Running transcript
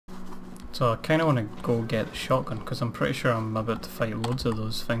So I kind of want to go get the shotgun because I'm pretty sure I'm about to fight loads of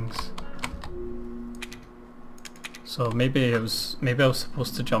those things. So maybe I was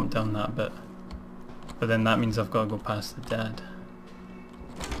supposed to jump down that bit, but then that means I've got to go past the dad.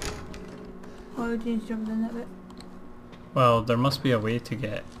 Why would you jump down that bit? Well, there must be a way to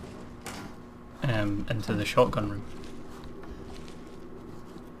get into the shotgun room.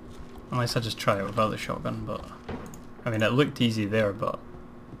 Unless I just try it without the shotgun, but I mean it looked easy there, but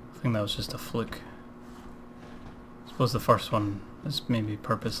I think that was just a fluke. I suppose the first one is maybe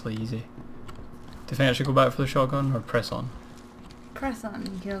purposely easy. Do you think I should go back for the shotgun or press on? Press on and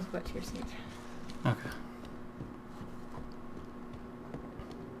you can also go to your seat. Okay.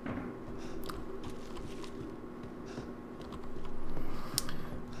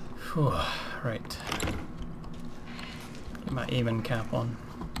 Whew, right. Get my aiming cap on.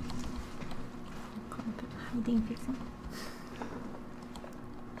 Hiding fixing.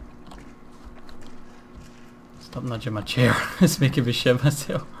 Stop nudging my chair. It's making me shit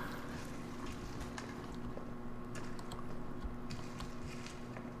myself.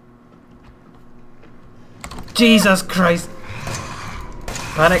 Jesus Christ!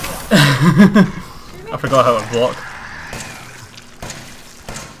 Panic! I forgot how to block.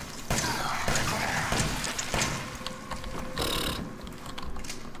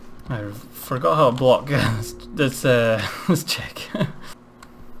 I forgot how to block. Let's check.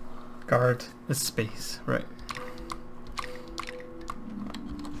 Guard the space, right.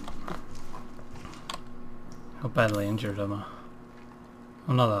 How badly injured am I?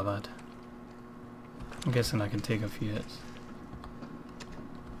 I'm not that bad. I'm guessing I can take a few hits.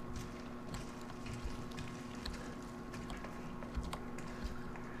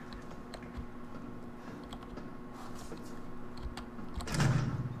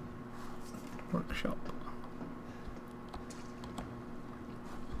 Workshop.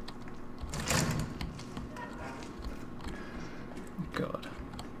 God.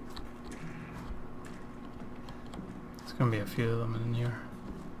 There's gonna be a few of them in here.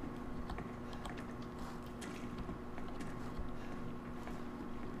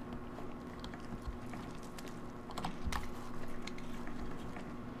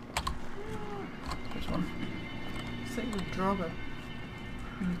 There's one. It's like the Draugr.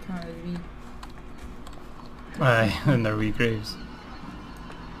 You can't really. Aye, in their wee graves.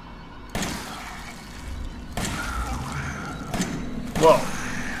 Whoa!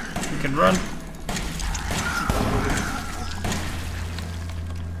 You can run.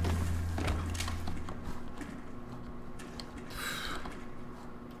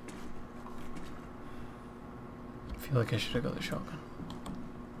 I feel like I should have got the shotgun.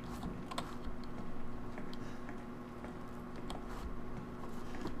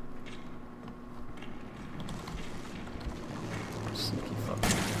 Sneaky fuck.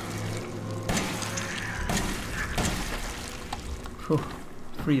 Whew,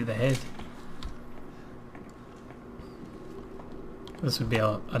 free of the head. This would be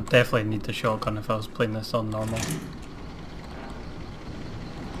I'd definitely need the shotgun if I was playing this on normal.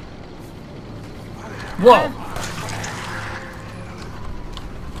 Whoa!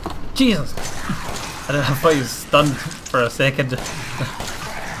 Jesus! I thought he was stunned for a second.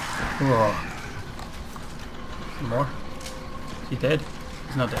 Whoa. More? Is he dead?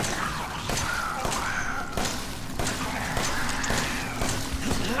 He's not dead.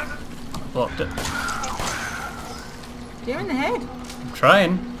 Blocked it. You're in the head. I'm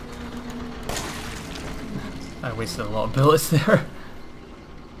trying. I wasted a lot of bullets there.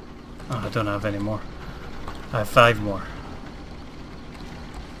 Oh, I don't have any more. I have 5 more.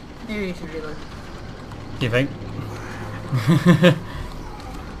 Maybe you should reload. You think?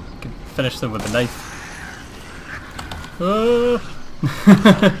 Could finish them with a knife.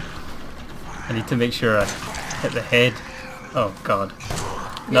 I need to make sure I hit the head. Oh god.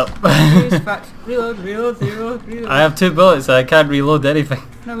 Nope. Reload, reload, reload, reload. I have 2 bullets, so I can't reload anything.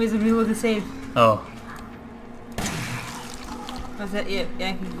 No reason reload the save. Oh. Was that it? Yeah,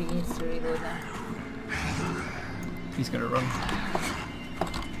 I can begin to reload now. He's gonna run.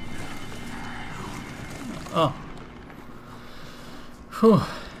 Oh. Whew.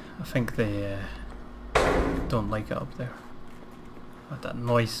 I think they don't like it up there. With that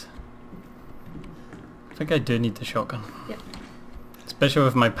noise. I think I do need the shotgun. Yep. Especially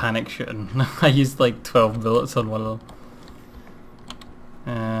with my panic shooting. I used like 12 bullets on one of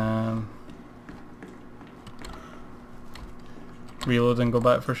them. Reload and go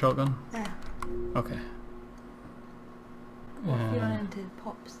back for shotgun? Yeah. Okay. What if you run into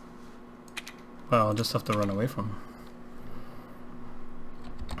pops? Well, I'll just have to run away from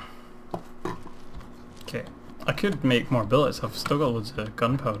him. Okay. I could make more bullets. I've still got loads of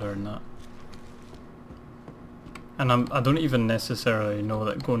gunpowder and that. And I don't even necessarily know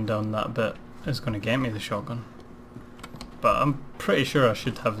that going down that bit is going to get me the shotgun. But I'm pretty sure I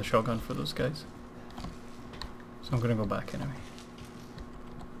should have the shotgun for those guys. So I'm going to go back anyway.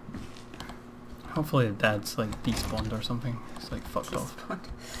 Hopefully the dad's like despawned or something. It's like fucked off.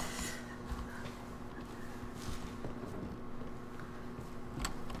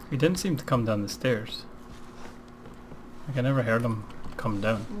 He didn't seem to come down the stairs. Like I never heard him come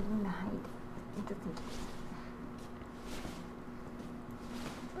down.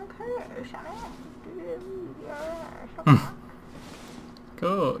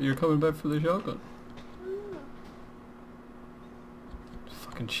 Go, you're coming back for the shotgun.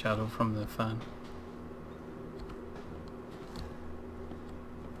 Fucking shadow from the fan.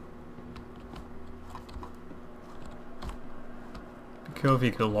 Be cool if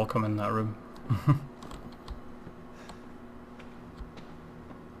you could lock him in that room.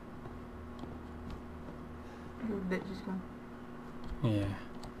 Yeah.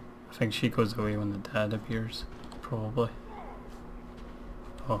 I think she goes away when the dad appears. Probably.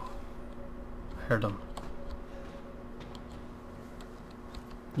 Oh. I heard him.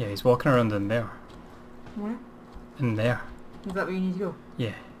 Yeah, he's walking around in there. Where? In there. Is that where you need to go?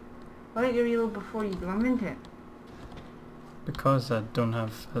 Yeah. Why don't you reload before you go into it? Because I don't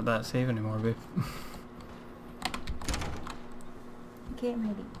have that save anymore, babe. Okay, I'm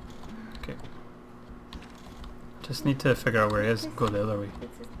ready. Okay. Just need to figure out where he is and go the other way.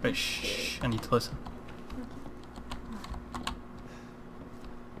 Right, shh, I need to listen.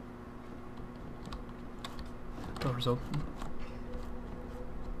 Door's open.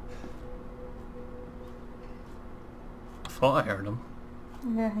 I thought I heard him.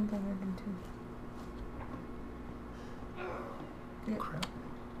 Yeah, I think I heard him too. Yep. Crap.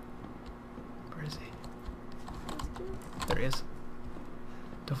 Where is he? There he is.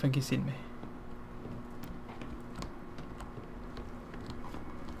 Don't think he's seen me.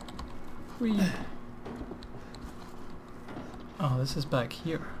 Whee. Oh, this is back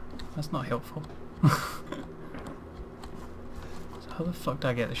here. That's not helpful. So how the fuck did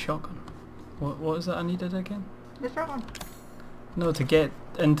I get the shotgun? What was that I needed again? The shotgun. No, to get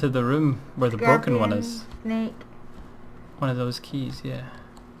into the room where the broken one is. Snake. One of those keys, yeah.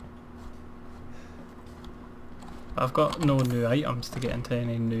 I've got no new items to get into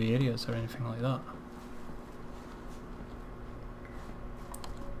any new areas or anything like that.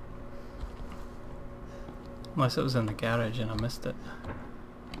 Unless it was in the garage and I missed it.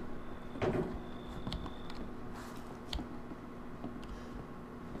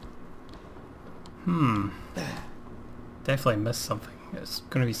 Definitely missed something. It's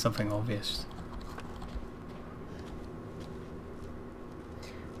gonna be something obvious.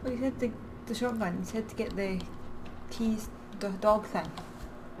 Well, you said the shotgun, you said to get the keys, the dog thing.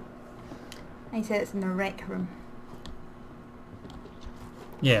 And you said it's in the rec room.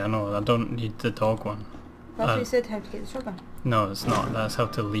 Yeah, I know, I don't need the dog one. That's what you said, how to get the shotgun. No, it's not. That's how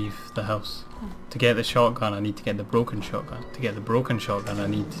to leave the house. To get the shotgun, I need to get the broken shotgun. To get the broken shotgun, I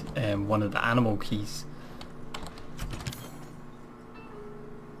need one of the animal keys.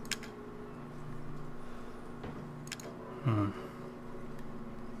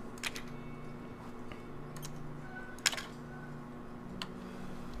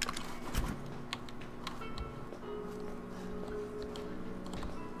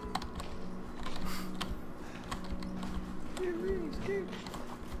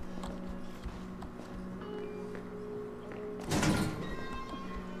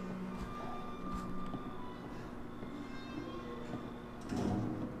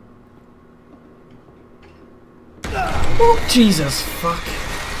 Oh, Jesus, fuck.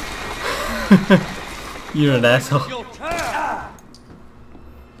 You're an asshole.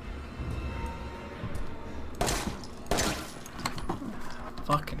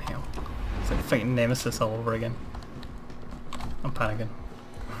 Fucking hell. It's like fighting Nemesis all over again. I'm panicking.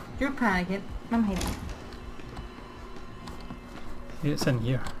 You're panicking. I'm hiding. Maybe it's in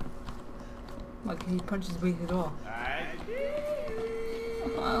here. What, can he punch his way through the door?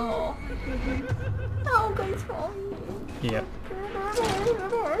 Oh. Oh, guys, for me. Yep.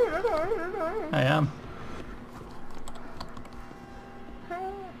 I am.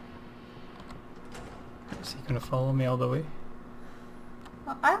 Is he gonna follow me all the way?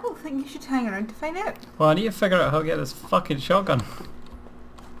 Well, I don't think you should hang around to find out. Well, I need to figure out how to get this fucking shotgun.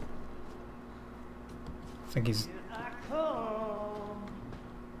 I think he's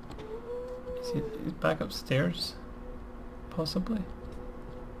back upstairs? Possibly?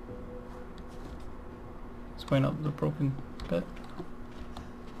 He's going up the broken bit.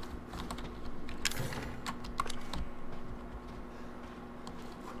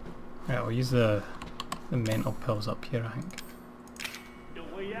 Right, I'll use the The mental pill's up here, I think.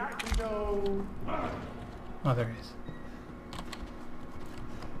 Oh, there he is.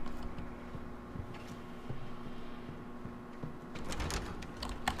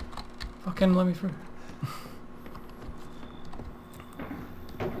 Fucking let me through.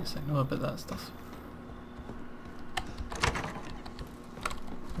 Yes, I know about that stuff.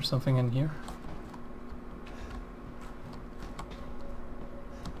 There's something in here.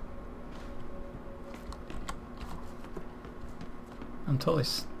 I'm totally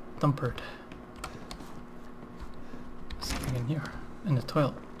stumpered. There's something in here. In the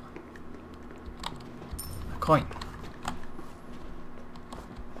toilet. A coin.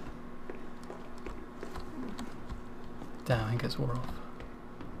 Damn, I think it's wore off.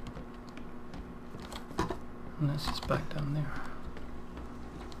 And that's just back down there.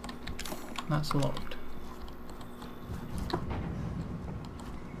 That's locked.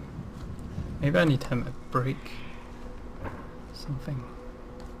 Maybe I need him to break something.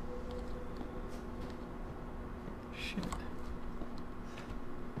 Shit.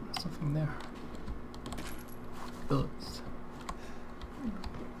 There's something there. Bullets.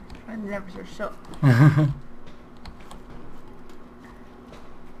 I never saw shot. I'm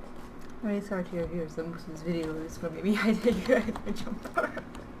really sorry to your viewers that most of this video is going to be me hiding you out of the jumper.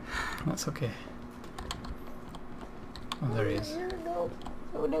 That's okay. Oh, there he is. No.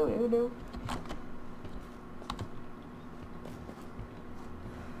 Oh no, no, no.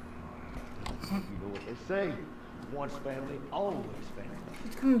 You know what they say, once family, always family.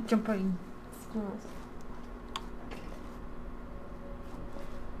 Just come and jump out and steal us.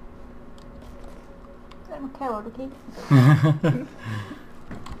 I'm a coward, okay?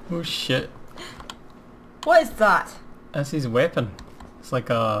 Oh shit. What is that? That's his weapon. It's like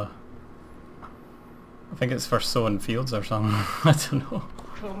a... I think it's for sowing fields or something. I don't know.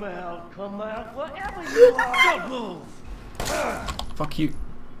 Come out, whatever you are, don't move! Fuck you.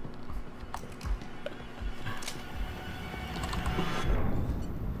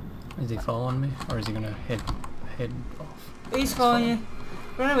 Is he following me? Or is he gonna head off? He's following you.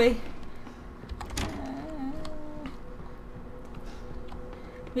 Run away.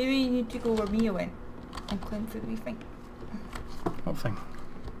 Maybe you need to go where Mia went and climb through the wee thing. What thing?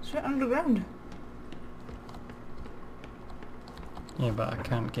 It's right underground. Yeah, but I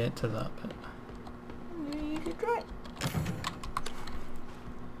can't get to that bit. Maybe you should try.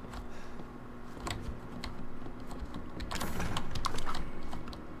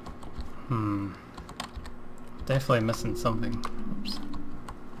 Definitely missing something. Oops.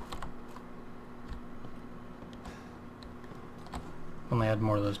 Only had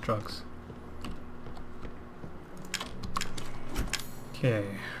more of those drugs. Okay,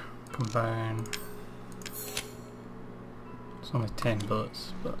 combine. It's only 10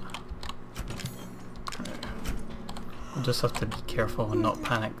 bullets, but we'll just have to be careful and not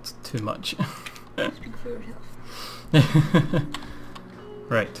panic too much. Speak for yourself.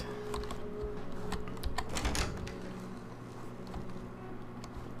 Right.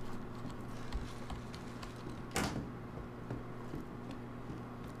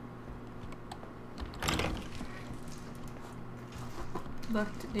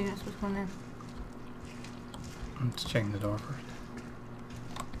 Left, you're not supposed to go in there. I'm just checking the door first.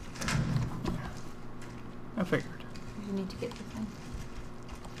 Yeah. I figured. You need to get the thing.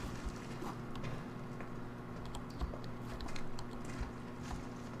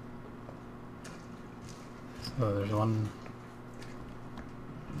 So there's one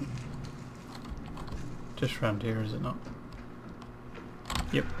just around here, is it not?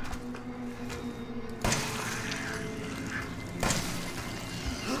 Yep.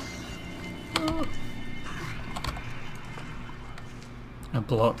 I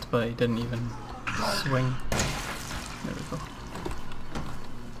blocked, but he didn't even swing. There we go.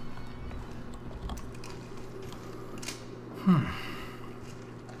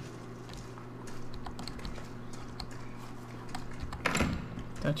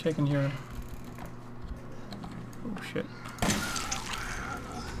 Did I check in here? Oh shit.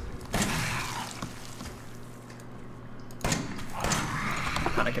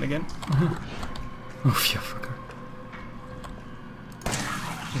 Panicking again. Oh, you fucker.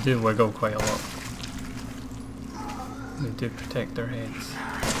 They do wiggle quite a lot. They do protect their heads.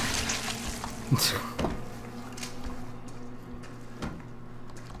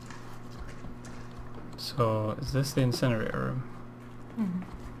 So, is this the incinerator room? Mm-hmm.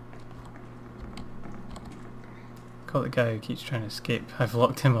 Got the guy who keeps trying to escape. I've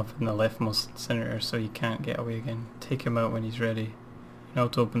locked him up in the leftmost incinerator so he can't get away again. Take him out when he's ready. You know how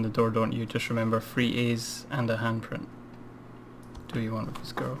to open the door, don't you? Just remember 3 A's and a handprint. Do you want with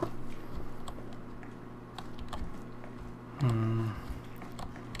this girl? I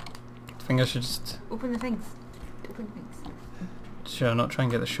think I should just... Open the things. Open the things. Should I not try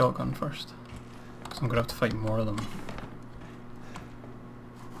and get the shotgun first? Because I'm going to have to fight more of them.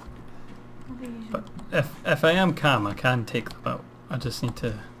 But if I am calm, I can take them out. I just need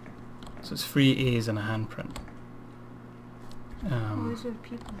to... So it's 3 A's and a handprint. Oh, those are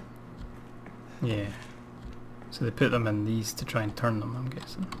people. Yeah. So they put them in these to try and turn them, I'm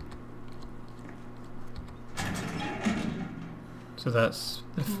guessing. So that's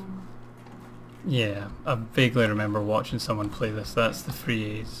the... Yeah, I vaguely remember watching someone play this. That's the 3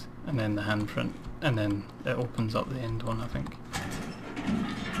 A's and then the handprint. And then it opens up the end one, I think.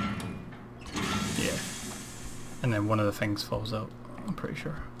 Yeah. And then one of the things falls out, I'm pretty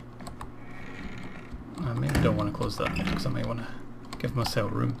sure. I maybe don't want to close that because I might want to give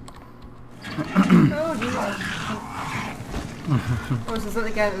myself room. Oh, Jesus. Oh, is that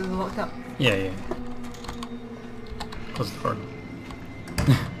the guy that was locked up? Yeah, yeah. Close the door.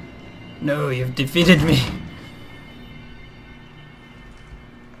 No, you've defeated me!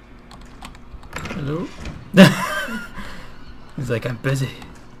 Hello? He's like, I'm busy.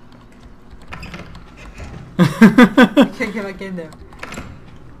 I can't get back in there.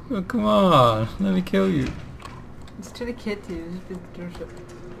 Oh, come on, let me kill you. He's trying to kid you, he's just been shit.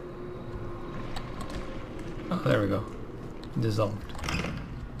 Oh, there we go. Dissolved.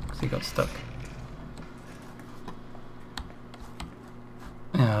 Because he got stuck.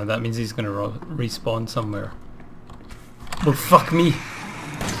 Yeah, that means he's gonna respawn somewhere. Well, fuck me!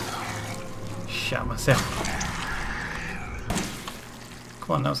 Shot myself.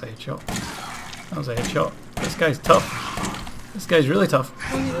 Come on, that was a headshot. That was a headshot. This guy's tough. This guy's really tough.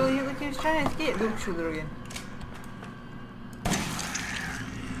 Oh, look, he was trying to escape. Look, shoulder again.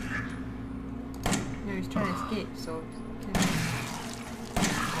 No, he's trying to escape, so...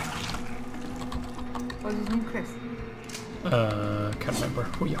 What's his name, Chris? Can't remember.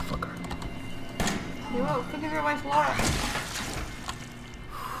 Oh, you fucker. Hey, well, think of your wife, Laura.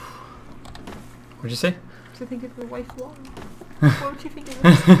 What'd you say? So think of your wife, Laura. What would you think of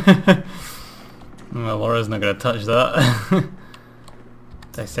this? Well, Laura's not going to touch that.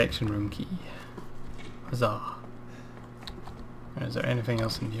 Dissection room key. Huzzah. Is there anything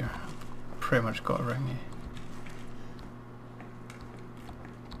else in here? Pretty much got everything.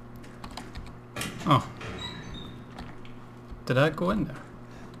 Oh. Did I go in there?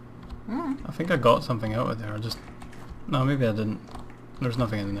 I think I got something out of there. Just... No, maybe I didn't. There's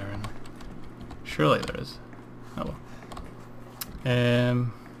nothing in there anyway. Surely there is. Oh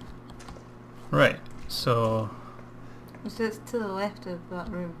well. Right, so... So it's to the left of that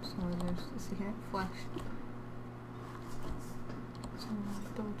room, so there's a second flash. So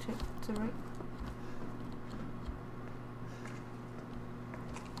double check to the right.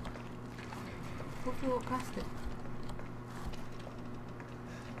 Hopefully walk past it.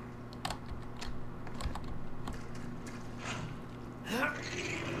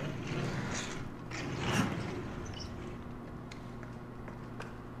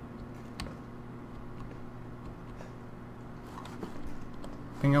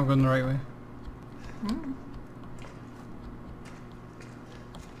 I think I'm going the right way.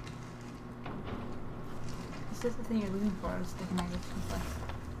 This is the thing you're looking for, is the navigation flash.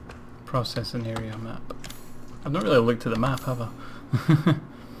 Processing area map. I've not really looked at the map, have I?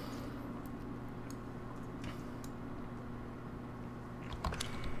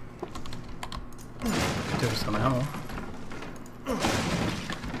 Do some ammo.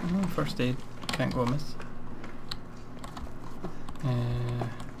 Oh, first aid. Can't go amiss.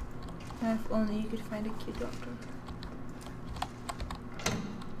 If only you could find a cute doctor.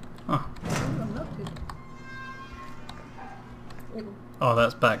 Oh. I'm not good. Oh,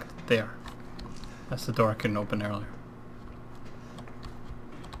 that's back there. That's the door I couldn't open earlier.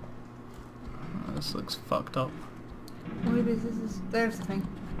 Oh, this looks fucked up. Well, maybe this is... There's the thing.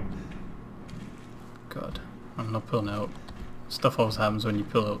 God. I'm not pulling it out. Stuff always happens when you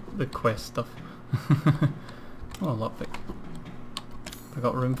pull out the quest stuff. Oh, lockpick. I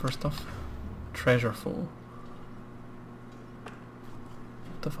got room for stuff. Treasure full.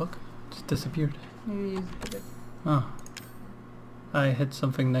 What the fuck? Just disappeared. Maybe use it. Oh. I hid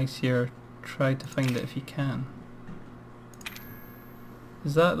something nice here. Try to find it if you can.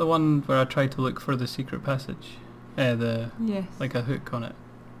 Is that the one where I tried to look for the secret passage? Yes. Like a hook on it.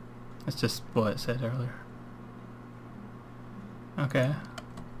 It's just what it said earlier. Okay.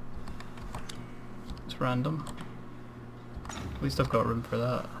 It's random. At least I've got room for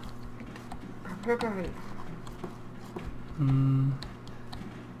that. Perfect. An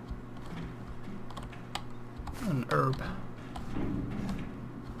herb.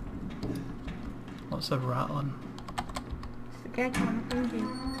 Lots of rattling. Okay, come on, I found you.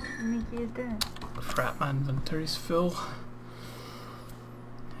 And make you do it. Crap, my inventory's full.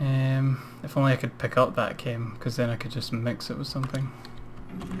 If only I could pick up that chem, because then I could just mix it with something.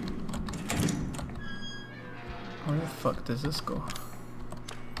 Where the fuck does this go?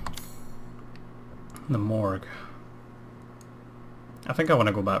 The morgue. I think I want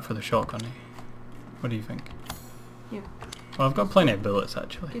to go back for the shotgun. What do you think? Yeah. Well, I've got plenty of bullets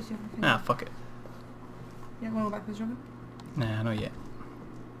actually. Gives you everything. Ah, fuck it. You don't want to go back for the shotgun? Nah, not yet.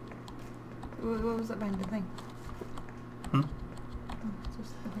 What was that behind the thing? Hmm? Oh, it's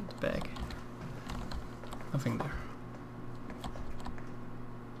just the thing. Bag. Nothing there.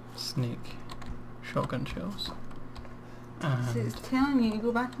 Snake. Shotgun shells. So And it's telling you to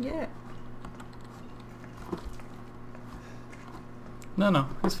go back and get it. no,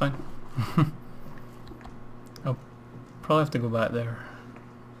 it's fine. I'll probably have to go back there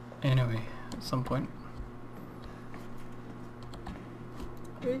anyway at some point.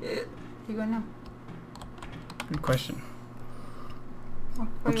 You going now? Good question. Oh,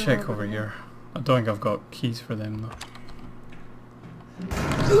 I'll fire check over over there. here. I don't think I've got keys for them though.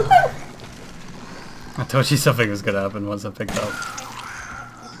 I told you something was gonna happen once I picked up.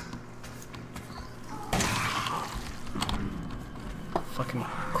 Fucking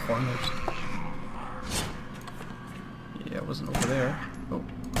corners. Yeah, it wasn't over there. Oh.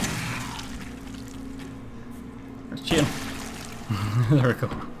 There's chin. There we go.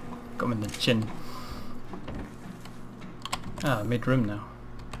 Got him in the chin. Ah, I made room now.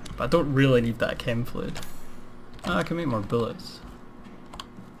 But I don't really need that chem fluid. Ah, I can make more bullets.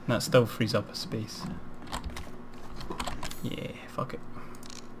 And that still frees up a space. Yeah, fuck it.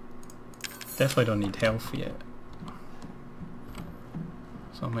 Definitely don't need health yet.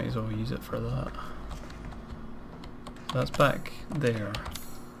 So I might as well use it for that. So that's back there.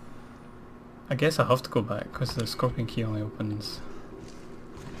 I guess I have to go back because the scorpion key only opens...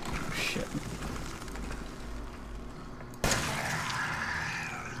 Oh, shit.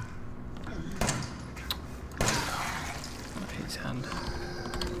 I hate his hand.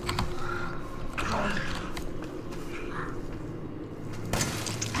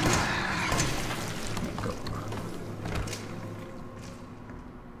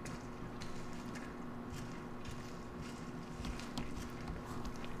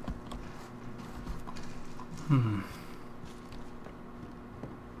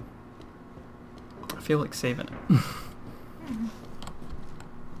 I feel like saving it. You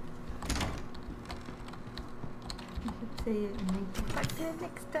should say it and make it back there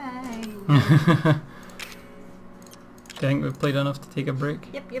next time. Do you think we've played enough to take a break?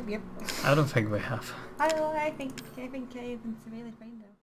 Yep. I don't think we have. I think I haven't severely fine though.